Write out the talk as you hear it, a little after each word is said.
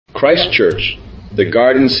Christchurch, the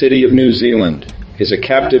Garden City of New Zealand, is a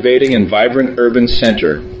captivating and vibrant urban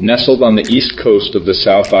centre nestled on the east coast of the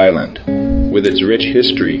South Island. With its rich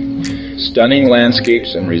history, stunning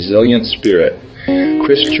landscapes and resilient spirit,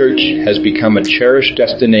 Christchurch has become a cherished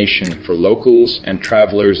destination for locals and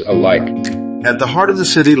travellers alike. At the heart of the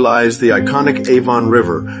city lies the iconic Avon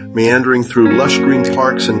River, meandering through lush green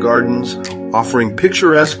parks and gardens, offering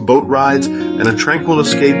picturesque boat rides and a tranquil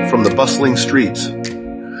escape from the bustling streets.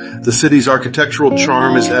 The city's architectural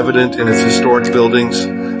charm is evident in its historic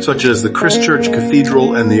buildings, such as the Christchurch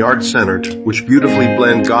Cathedral and the Art Centre, which beautifully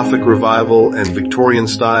blend Gothic Revival and Victorian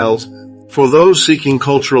styles. For those seeking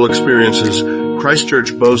cultural experiences,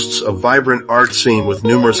 Christchurch boasts a vibrant art scene with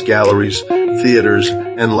numerous galleries, theaters,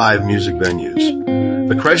 and live music venues.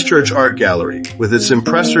 The Christchurch Art Gallery, with its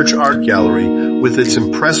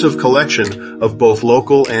impressive collection of both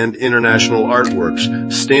local and international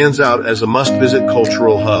artworks, stands out as a must-visit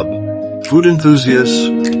cultural hub. Food enthusiasts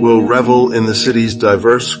will revel in the city's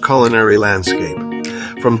diverse culinary landscape.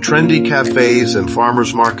 From trendy cafes and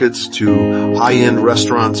farmers markets to high-end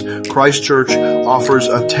restaurants, Christchurch offers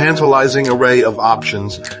a tantalizing array of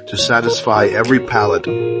options to satisfy every palate.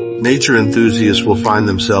 Nature enthusiasts will find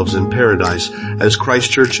themselves in paradise as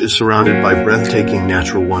Christchurch is surrounded by breathtaking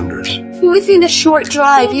natural wonders. Within a short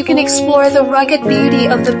drive, you can explore the rugged beauty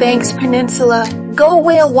of the Banks Peninsula, go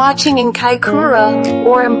whale watching in Kaikoura,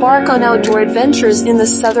 or embark on outdoor adventures in the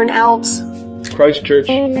Southern Alps. Christchurch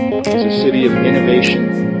is a city of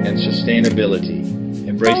innovation and sustainability,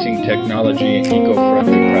 embracing technology and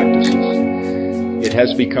eco-friendly practices. It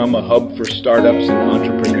has become a hub for startups and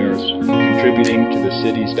entrepreneurs, contributing to the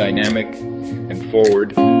city's dynamic and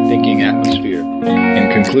forward-thinking atmosphere.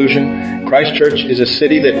 In conclusion, Christchurch is a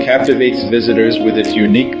city that captivates visitors with its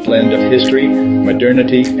unique blend of history,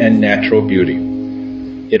 modernity, and natural beauty.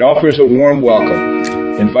 It offers a warm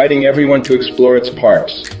welcome, inviting everyone to explore its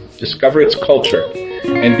parks, discover its culture,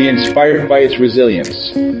 and be inspired by its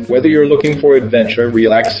resilience. Whether you're looking for adventure,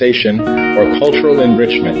 relaxation, or cultural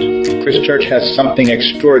enrichment, Christchurch has something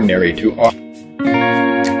extraordinary to offer.